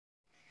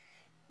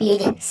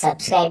Please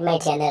subscribe my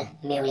channel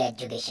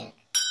mmmeducation.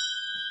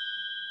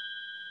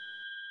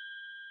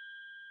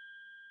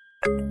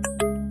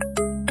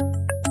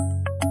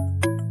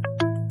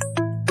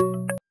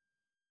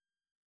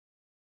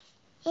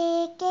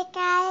 एक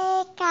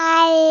एका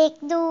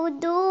एक दू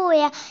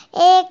दूया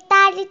एक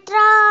तारी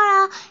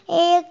त्रण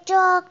एक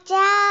चौक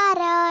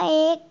चार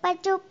एक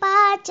पचू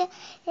पांच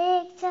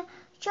एक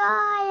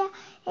छय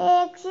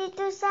एक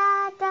सीटू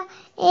सात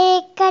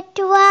एक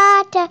कटू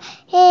आठ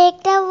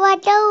एक नवा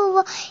नव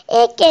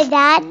एक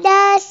दार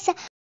 10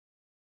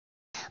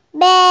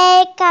 બે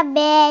એકા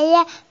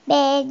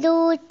બે દુ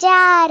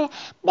ચાર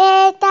બે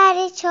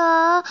તારી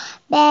 6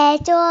 બે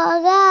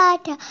ચોક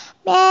 8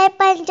 બે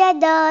પંચા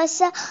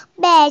 10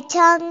 બે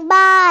છંગ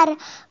 12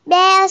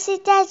 બે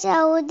સિત્તા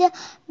 14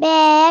 બે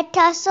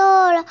અઠા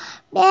 16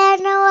 બે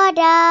નવ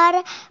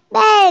 18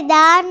 બે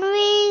દાન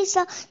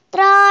 20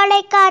 ત્રણ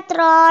એકા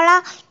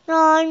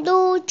ત્રણ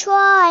દુ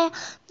 6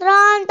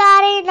 ત્રણ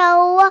તારી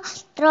 9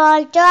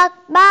 ત્રણ ચોક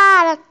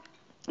 12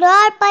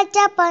 ત્રણ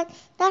પંચા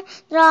 15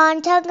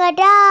 ત્રણ છંગ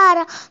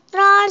 18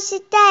 ત્રણ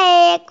સિત્તા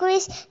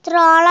 21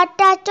 ત્રણ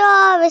અઠા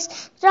 24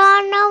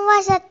 ત્રણ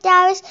નવા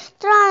 27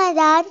 ત્રણ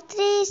દાન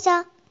 30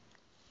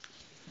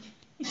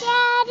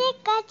 ચાર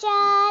એકા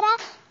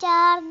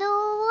ચાર દુ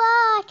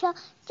 8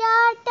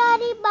 ચાર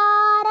તારી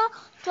 12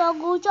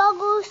 ચોગુ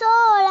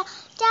 16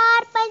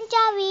 ચાર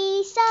પંચા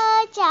 20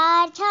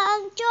 ચાર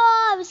છંગ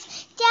 24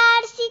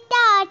 ચાર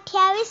સિત્તા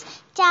 28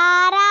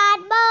 ચાર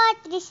આઠ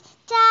 32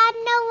 ચાર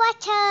નવા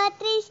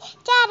 36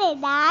 ચારે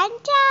દાન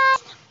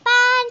 4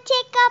 પાંચ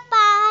એકા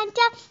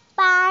પાંચ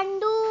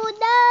દુ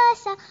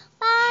 10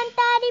 પાંચ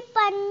તારી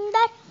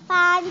 15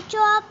 પાંચ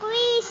ચોક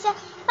 20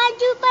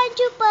 પંચુ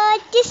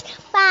 25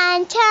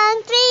 પાંચ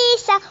છંગ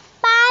 30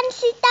 પાંચ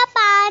સિત્તા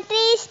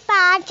 35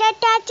 પાંચ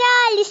અઠા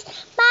 40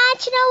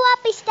 પાંચ નવા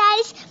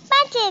 45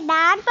 પાંચે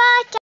દાન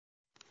 50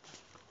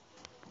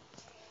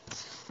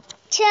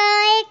 છ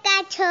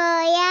એકા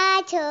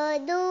છ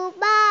દુ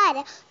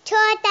 12 છ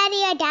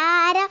તારી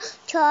 18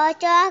 છ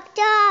ચોક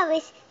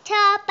 24 છ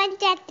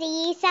પંચા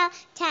 30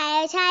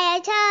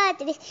 છાયા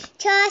 36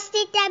 છ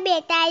સિત્તા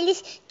 42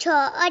 છ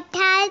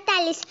અઠા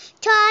 48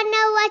 છ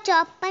નવા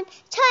 54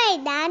 છ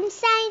દાન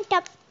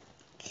 60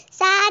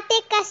 સાત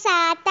એકા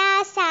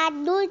સાત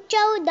દુ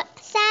 14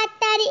 સાત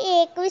તારી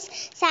 21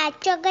 સાત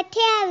ચોક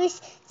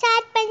 28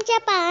 સાત પંચા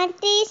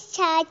 35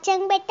 સાત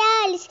છંગ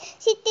 42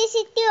 સિત્તી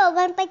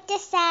 49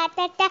 સાત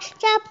અઠા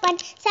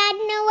 56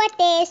 સાત નવા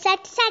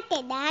 63 સાતે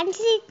દાન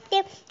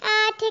 70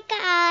 આઠ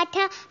એકા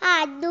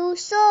આઠ દુ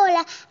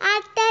 16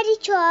 આઠ તારી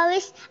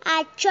 24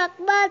 આઠ ચોક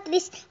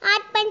 32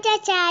 આઠ પંચા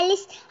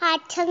 40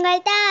 આઠ છંગ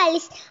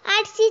 48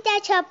 આઠ સિત્તા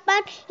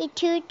 56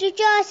 ઇઠ્યોતેર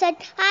 64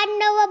 આઠ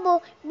નવા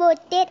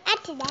 72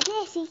 આઠ દાન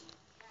 80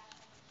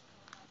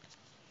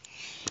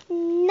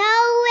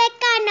 નવ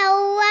એકા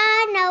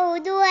નવ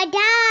દુ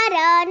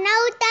 18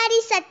 નવ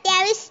તારી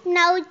 27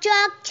 નવ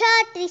ચોક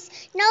 36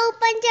 નવ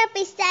પંચા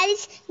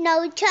 45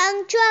 નવ છંગ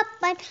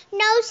 54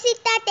 નવ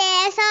સિત્તા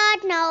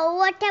 63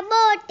 નવ અઠા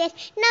 72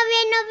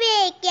 નવે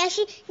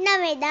 81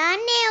 નવે દાન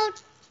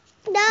 90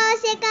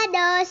 દસ એકા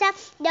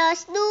દસ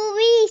દુ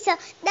 20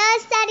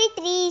 દસ તારી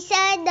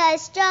 30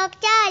 દસ ચોક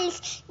 40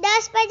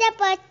 દસ પંચા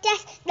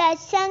 50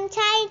 દસ છંગ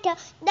 60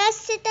 દસ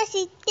સિત્તા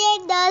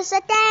 70 દસ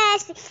અઠા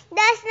 80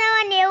 દસ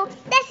નવા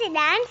 90 દસે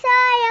દાન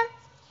 100